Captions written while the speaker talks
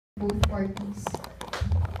both parties.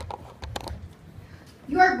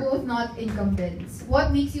 You are both not incumbents.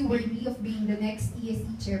 What makes you worthy of being the next ESC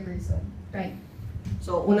chairperson? Right.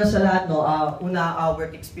 So, una sa lahat, no,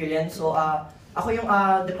 work experience. So, ako yung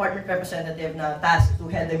department representative na tasked to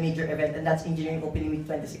head a major event, and that's Engineering Opening Week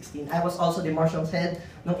 2016. I was also the Marshal's head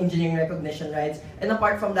ng Engineering Recognition Rights. And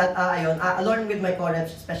apart from that, along with my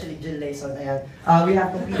co-reps, especially Jill Layson, we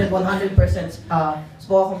have completed 100%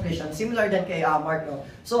 SPOA completion, similar din kay Mark. No?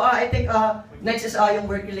 So, I think next is yung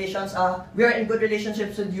work relations. We are in good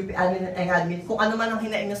relationships with UP admin and admin. Kung ano man ang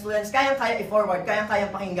hinaing ng students, kayang-kaya i-forward,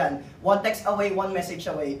 kayang-kayang pakinggan. One text away, one message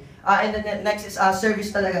away. And then next is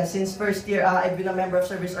service talaga. Since first year, I've been a member of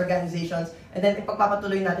service organizations. And then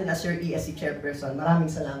ipagpapatuloy natin as your ESC chairperson.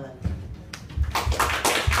 Maraming salamat.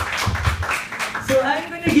 So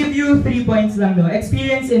I'm going to give you 3 points lang, no.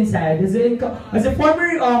 Experience inside. As a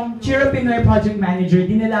former Cheer Up Pinoy project manager,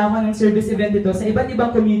 dinala ako ng service event ito sa iba't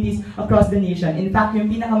ibang communities across the nation. In fact,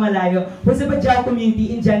 yung pinakamalayo was the Bajau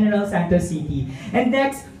community in General Santos City. And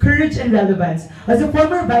next, courage and relevance. As a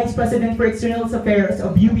former vice president for external affairs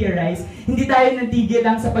of UBRIs, hindi tayo natigil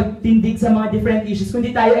lang sa pagtindig sa mga different issues,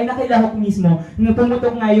 kundi tayo ay nakilahok mismo nung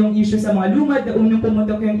pumutok nga yung issue sa mga lumad, na unang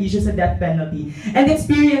pumutok yung issue sa death penalty. And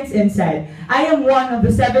experience inside. I am one of the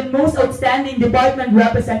 7 most outstanding department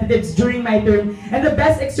representatives during my term and the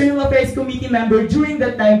best external affairs committee member during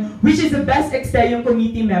that time, which is the best external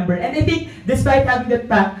committee member. And I think, despite having that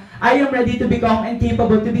fact, I am ready to become and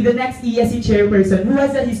capable to be the next ESC chairperson who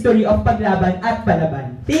has a history of paglaban at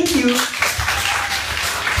palaban. Thank you!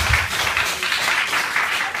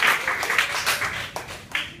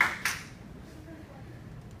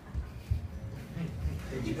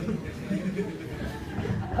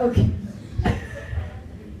 Okay.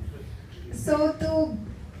 So to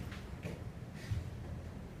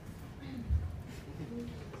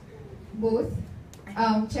both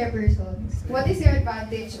chairpersons, what is your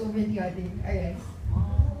advantage over the other? Alright.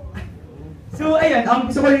 So, ayun,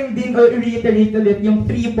 gusto ko rin din i-reiterate ulit yung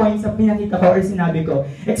 3 points na pinakita ko or sinabi ko.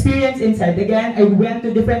 Experience inside. Again, I went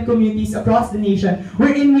to different communities across the nation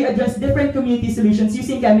wherein we address different community solutions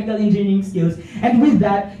using chemical engineering skills. And with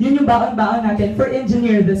that, yun yung baon-baon natin for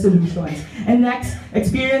engineer the solutions. And next,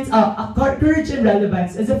 experience, courage and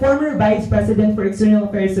relevance. As a former vice president for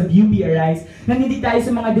external affairs of UPRIs, nanindi tayo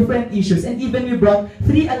sa mga different issues. And even we brought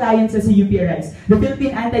 3 alliances sa UPRIs. The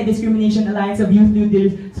Philippine Anti-Discrimination Alliance of Youth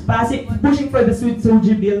Leaders, pushing for the Sweet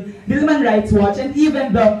Soldier Bill, the Human Rights Watch, and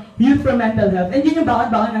even the Youth for Mental Health. And yun yung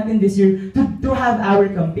baon-baon natin this year to have our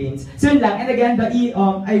campaigns. So yun lang. And again,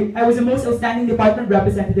 I was the most outstanding department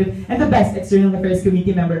representative and the best external affairs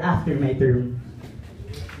committee member after my term.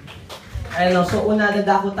 Ayun, so una,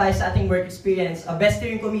 nadako tayo sa ating work experience. Best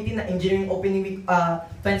steering committee na Engineering Opening Week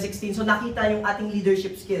 2016. So nakita yung ating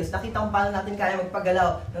leadership skills. Nakita kung paano natin kaya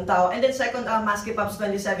magpagalaw ng tao. And then second, Maskip Ups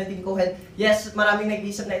 2017 co-head. Yes, maraming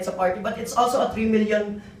nag-iisip na it's a party, but it's also a 3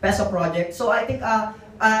 million peso project. So I think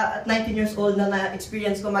at 19 years old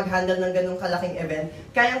na-experience ko mag-handle ng ganung kalaking event,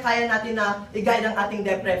 kayang-kaya natin na i-guide ang ating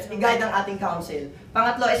DepReps, i-guide ang ating council.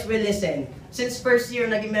 Pangatlo is we listen. Since first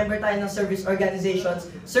year, naging member tayo ng service organizations,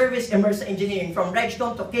 service immersive engineering, from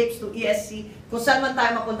Regcom to CAPES to ESC, kung saan man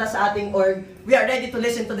tayo mapunta sa ating org, we are ready to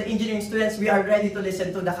listen to the engineering students, we are ready to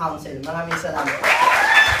listen to the council. Maraming salamat.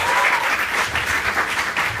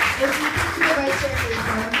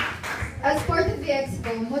 As part of the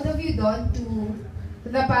expo, what have you done to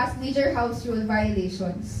the past major house rule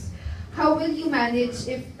violations? How will you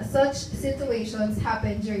manage if such situations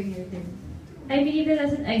happen during your term? I believe that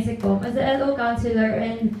as an executive, as a LO counselor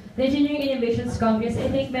and the Engineering Innovations Congress, I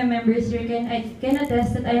think my members here can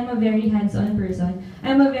attest that I am a very hands-on person.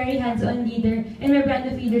 I'm a very hands-on leader, and my brand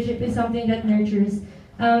of leadership is something that nurtures.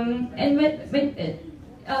 And when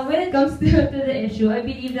it comes to the issue, I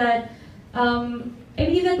believe that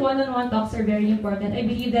one-on-one talks are very important. I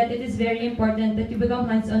believe that it is very important that you become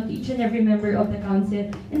hands-on to each and every member of the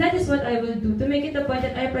council. And that is what I will do to make it a point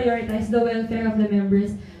that I prioritize the welfare of the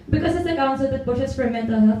members. Because as a council that pushes for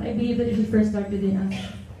mental health, I believe that it should first start within us.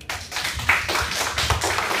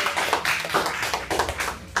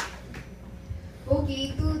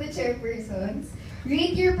 Okay, to the chairpersons,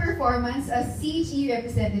 rate your performance as CHE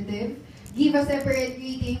representative. Give a separate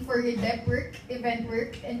rating for your dep work, event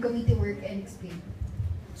work, and committee work, and explain.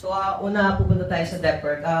 So, una, pupunta tayo sa dep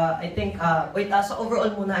work. I think, sa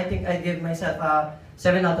overall muna, I think I give myself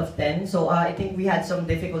 7 out of 10. So, I think we had some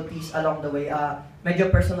difficulties along the way.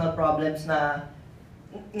 Medyo personal problems na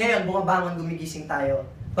ngayon, bumabangon, gumigising tayo.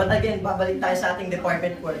 But again, babalik tayo sa ating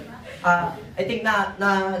department work. I think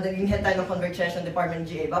naging head tayo ng conversation department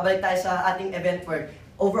GA. Babalik tayo sa ating event work.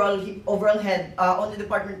 overall head, only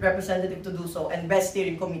department representative to do so, and best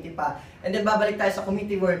steering committee pa. And then babalik tayo sa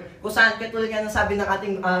committee work, kung saan katulad nga ng sabi ng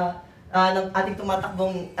ating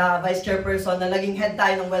tumatakbong vice chairperson na naging head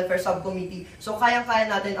tayo ng welfare subcommittee. So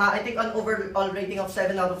kayang-kaya natin, I think an overall rating of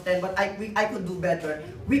 7 out of 10, but I could do better.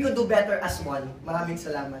 We could do better as one. Maraming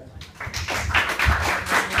salamat.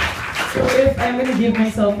 So if I'm gonna give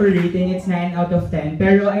myself a rating, it's 9 out of 10.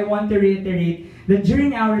 Pero I want to reiterate that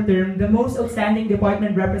during our term, the most outstanding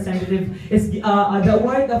department representative is the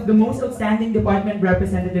award of the most outstanding department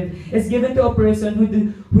representative is given to a person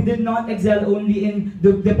who did not excel only in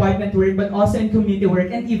the department work but also in committee work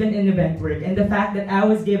and even in event work. And the fact that I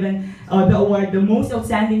was given the award, the most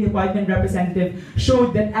outstanding department representative,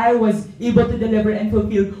 showed that I was able to deliver and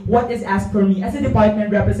fulfill what is asked for me as a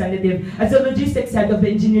department representative, as a logistics head of the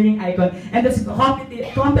engineering icon, and as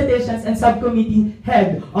competitions and subcommittee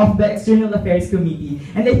head of the external affairs committee.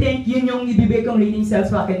 And I think yun yung ibibigay kong rating sa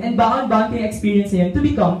akin and baon-baon ko yung experience na yun to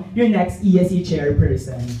become your next ESC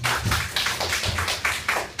chairperson.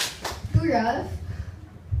 To Ralph,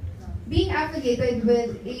 being affiliated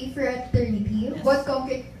with a fraternity, what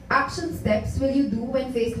concrete action steps will you do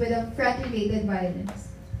when faced with a frat-related violence?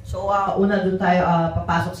 So, una dun tayo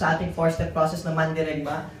papasok sa ating 4-step process na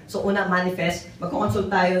mandiregma. So, una, manifest.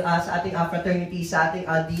 Magkoconsult tayo sa ating fraternity, sa ating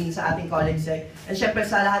dean, sa ating college sec. And syempre,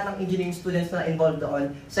 sa lahat ng engineering students na involved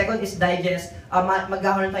doon. Second is digest.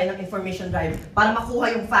 Magkakaroon tayo ng information drive para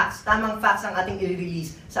makuha yung facts, tamang facts ang ating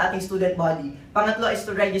i-release sa ating student body. Pangatlo is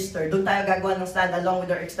to register. Doon tayo gagawa ng stand along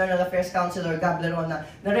with our external affairs counselor, Gab Lerona,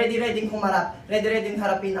 na ready-ready humarap, ready-ready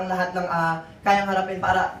harapin ang lahat ng kayang harapin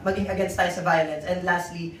para maging against tayo sa violence. And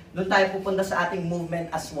lastly, doon tayo pupunta sa ating movement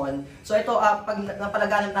as one. So ito, pag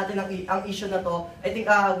napalaganap natin ang issue na to, I think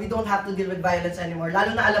we don't have to deal with violence anymore.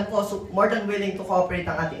 Lalo na alam ko, so more than willing to cooperate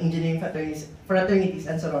ang ating engineering fraternities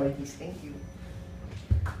and sororities. Thank you.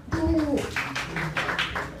 To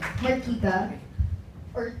Marquita,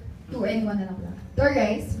 or to anyone na lang pala. To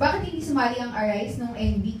Arise, bakit hindi sumali ang Arise nung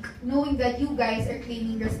NWeek, knowing that you guys are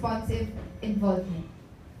claiming responsive involvement?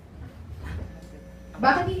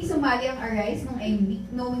 Bakit hindi sumali ang Arise nung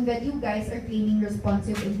NWeek, knowing that you guys are claiming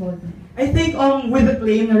responsive involvement? I think with the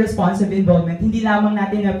claim na responsive involvement, hindi lamang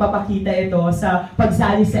natin napapakita ito sa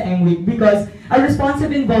pagsali sa NWeek because a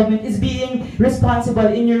responsive involvement is being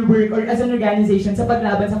responsible in your work or as an organization sa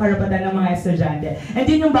paglaban sa karapatan ng mga estudyante. And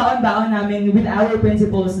yun yung baon-baon namin with our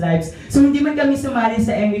principals' lives. So hindi man kami sumali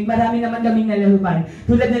sa NWeek, marami naman kaming nalahupan.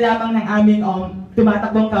 Tulad na lamang ng aming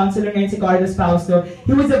tumatakbong counselor ngayon si Carlos Fausto.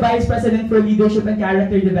 He was the Vice President for Leadership and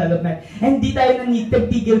Character Development. And di tayo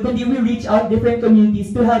nanigtigil, kundi we reach out different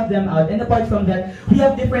communities to help them out. And apart from that, we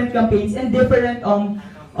have different campaigns and different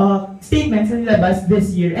statements na nilabas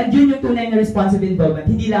this year. And yun yung tunay na responsive involvement,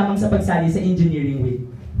 hindi lamang sa pagsali sa engineering week.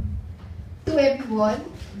 To everyone,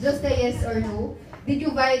 just a yes or no, did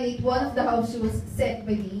you violate one of the house rules set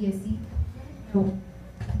by the ESC? No.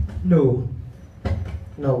 No.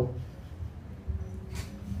 No.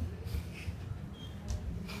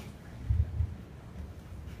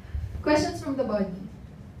 Questions from the body.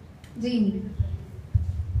 Jamie.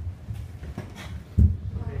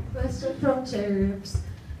 Question from Chair Rips.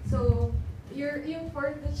 So, yung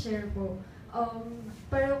for the chair po,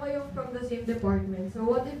 pareho kayong from the same department. So,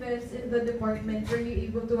 what events in the department were you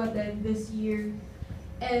able to attend this year?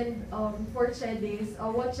 And for Cheddays,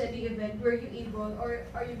 what Chedday event were you able, or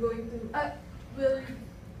are you going to, will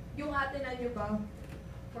yung atinan nyo ba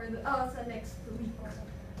for the, sa next week?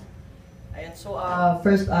 Ayan, so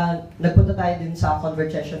first, nagpunta tayo din sa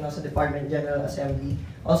conversation sa Department General Assembly.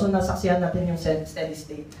 Also, nasaksihan natin yung steady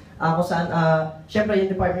state. Kung saan, syempre yung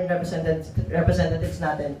department representatives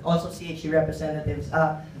natin, also CHE representatives.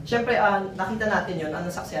 Syempre, nakita natin yun, ang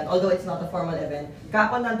nasaksihan, although it's not a formal event.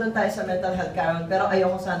 Kako nandun tayo sa mental health caron, pero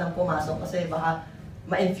ayoko sanang pumasok kasi baka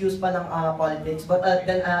ma-infuse pa ng politics. But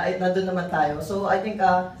then, nandun naman tayo. So, I think,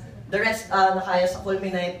 the rest na kaya sa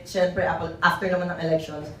culminate, syempre after naman ng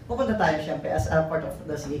elections, pupunta tayo syempre as a part of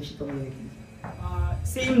the CHE community.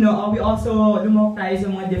 Same no, we also lumok tayo sa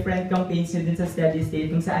mga different campaigns din sa steady state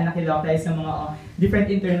kung saan nakilok tayo sa mga different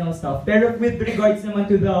internal stuff. Pero with regards naman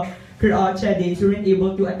to the Cheddays, we weren't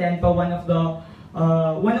able to attend pa one of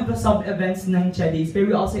the sub-events ng Cheddays, pero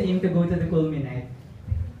we also aim to go to the culminate.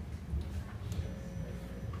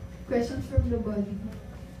 Questions from the body.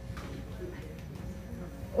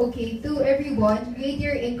 Okay, to everyone, rate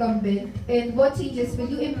your incumbent and what changes will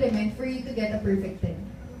you implement for you to get a perfect 10?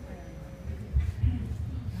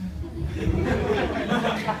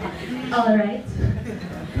 Alright.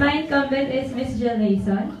 My incumbent is Miss Jill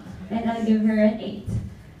Layson, and I'll give her an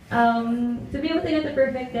 8. To be able to get a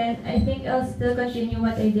perfect 10, I think I'll still continue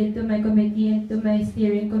what I did to my committee and to my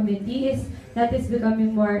steering committee, is that is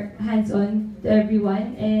becoming more hands-on to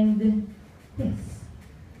everyone, and yes.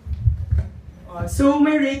 So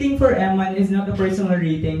my rating for Eman is not a personal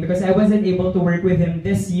rating because I wasn't able to work with him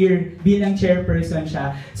this year bilang chairperson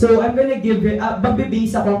siya. So I'm gonna give it,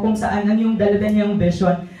 magbibase ako kung saan ano yung dala niyang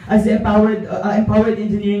vision as the empowered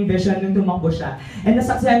engineering vision nung tumakbo siya. And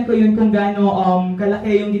nasaksihan ko yun kung gaano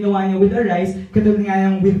kalaki yung ginawa niya with Arise, katulad nga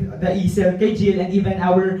yung with the ESL kay Jill, and even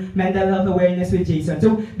our mental health awareness with Jason.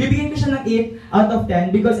 So bibigyan ko siya ng 8 out of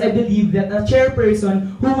 10 because I believe that a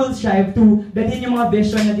chairperson who will strive to dalhin yung mga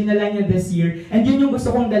vision na dinala niya this year, and yun yung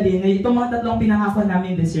gusto kong dalhin, na itong mga tatlong pinangako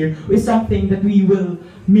namin this year is something that we will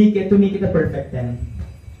make it a perfect 10.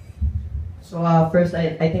 So first,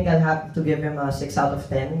 I think I'll have to give him a 6 out of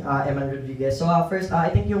 10, Eman Rodriguez. So first,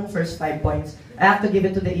 I think yung first 5 points, I have to give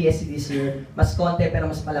it to the ESC this year. Mas konti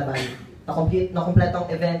pero mas palaban.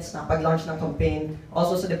 Na-kompletong events, pag-launch ng campaign.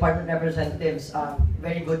 Also sa department representatives,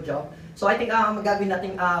 very good job. So I think ang magagawin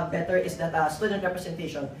natin better is that student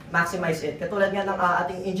representation, maximize it. Katulad nga ng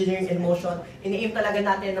ating engineering in motion, ini-aim talaga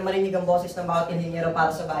natin na marinig ang boses ng bawat inhinyero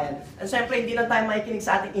para sa bayan. And siyempre, hindi lang tayo makikinig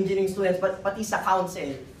sa ating engineering students, but pati sa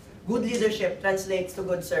council. Good leadership translates to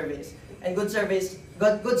good service. And good service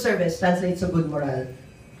translates to good morale.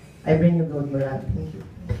 I bring you good morale. Thank you.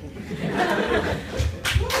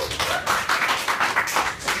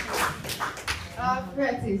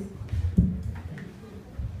 Francis.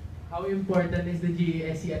 How important is the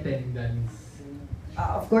GESC attendance?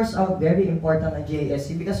 Of course, very important ang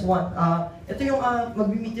GASC because one, ito yung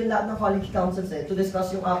mag-meet yung lahat ng college councils to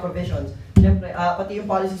discuss yung provisions. Siyempre, pati yung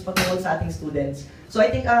policies patungkol sa ating students. So I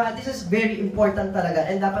think this is very important talaga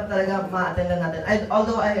and dapat talaga ma-attend natin.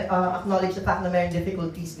 Although I acknowledge the fact na mayroong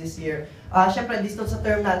difficulties this year, siyempre, dito sa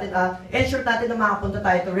term natin, ensure natin na makapunta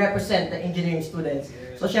tayo to represent the engineering students.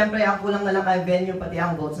 So siyempre, ang kulang na lang ay venue pati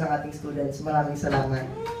ang votes ng ating students. Maraming salamat.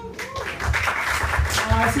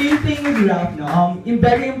 Same thing with Ralph, no?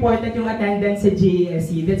 Very important yung attendance sa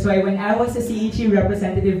GASC. That's why when I was a CHE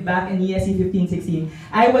representative back in ESC 15-16,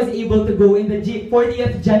 I was able to go in the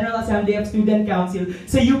 40th General Assembly of Student Council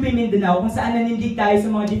sa UP Mindanao, kung saan nanindig tayo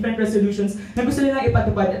sa mga different resolutions na gusto nilang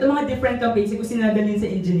ipatupad at mga different campaigns na gusto nilang dalhin sa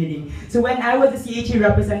engineering. So when I was a CHE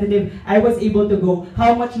representative, I was able to go.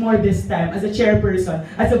 How much more this time as a chairperson,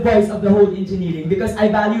 as a voice of the whole engineering, because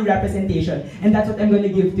I value representation, and that's what I'm going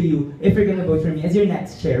to give to you if you're going to vote for me as your next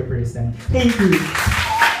chairperson. Thank you.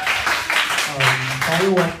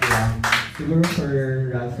 Follow-up lang, siguro for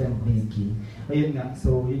Ralph and Nikki. Ayun nga,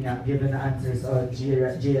 so yun nga, given the answers on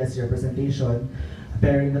GS representation,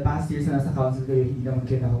 pero in the past years na nasa council kayo, hindi naman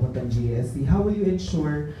kayo nakapunta ng GSC, how will you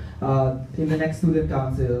ensure in the next student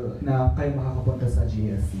council na kayo makakapunta sa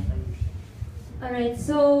GSC? Alright,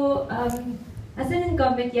 so as an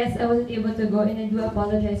incumbent, yes, I wasn't able to go, and I do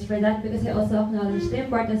apologize for that because I also acknowledge the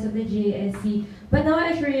importance of the GASC. But now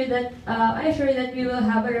I assure you that we will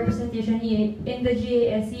have a representation in the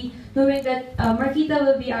GASC, knowing that Marquita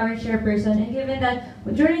will be our chairperson, and given that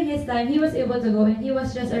during his time he was able to go and he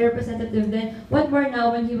was just a representative then, what more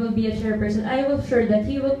now when he will be a chairperson? I will assure that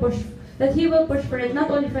he will push for it,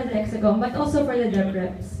 not only for the Hexagon but also for the Dev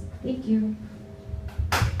Reps. Thank you.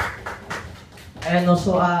 And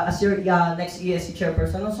also, as your next ESC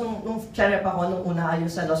chairperson, nung chair rep ako, nung una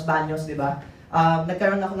ayun sa Los Baños, di ba?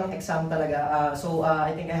 Nagkaroon ako ng exam talaga. So, I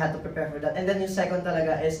think I had to prepare for that. And then yung second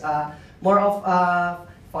talaga is more of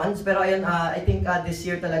funds. Pero ayun, I think this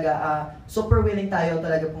year talaga, super willing tayo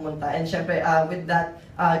talaga pumunta. And syempre, with that,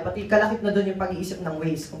 pati kalakip na doon yung pag-iisip ng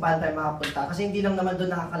ways kung paano tayo makapunta. Kasi hindi lang naman doon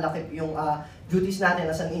nakakalakip yung duties natin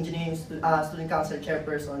as an engineering student council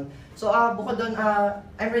chairperson. So, bukod doon,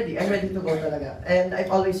 I'm ready to go talaga. And I've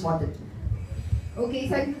always wanted to. Okay,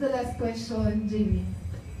 second to the last question, Jamie.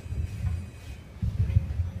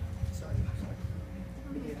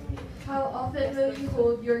 How often will you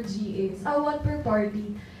hold your GAs? What per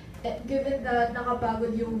party? Given that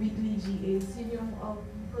nakapagod yung weekly GAs, yun yung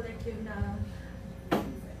collective na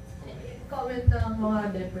comment ng mga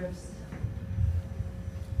DepReps.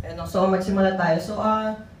 And so, magsimula tayo. So,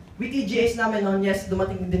 weekly GAs namin noon, yes,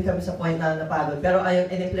 dumating din kami sa point na napagod. Pero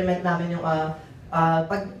ayun, in-implement namin yung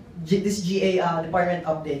this GA department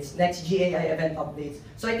updates, next GAI event updates.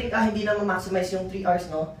 So I think hindi na ma-maximize yung 3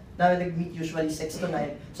 hours, no? Na nag-meet usually 6 to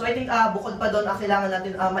 9. So I think bukod pa doon, kailangan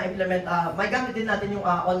natin ma-implement, may gamit din natin yung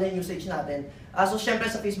online usage natin. So syempre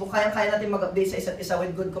sa Facebook, kaya natin mag-update sa isa't isa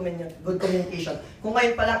with good communication. Kung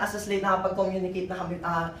ngayon pa lang as a slate nakapag-communicate na kami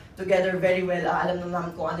together very well, alam na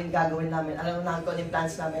namin kung ano yung gagawin namin, alam na namin kung ano yung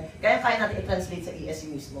plans namin, kaya natin i-translate sa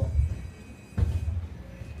ESC mismo.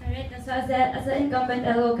 Alright, so as an incumbent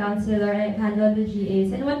LO councilor, I handle the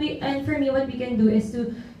GAs, and for me, what we can do is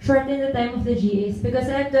to shorten the time of the GAs, because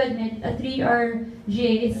I have to admit, a 3-hour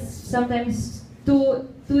GA is sometimes too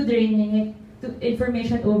draining, to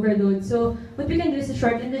information overload. So what we can do is to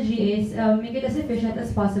shorten the GAs, make it as efficient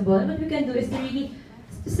as possible, and what we can do is to really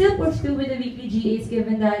still push through with the weekly GAs,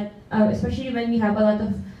 given that, especially when we have a lot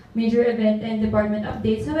of major event and department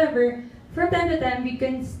updates. However, from time to time, we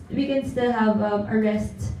can still have a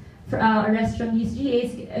rest from these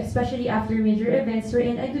GAs, especially after major events.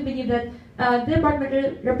 Wherein I do believe that the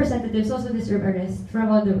department representatives also deserve a rest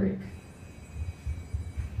from all the work.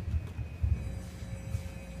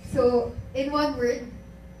 So, in one word,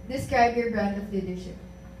 describe your brand of leadership.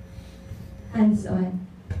 Hands-on.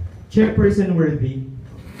 Chairperson worthy.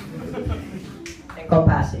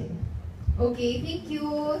 Encompassing. Okay, thank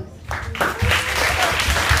you.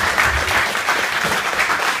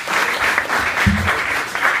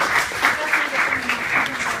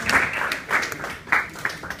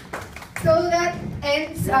 So that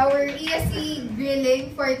ends our ESC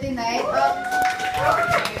Grilling for tonight.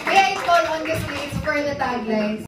 May I call on the stage for the taglines?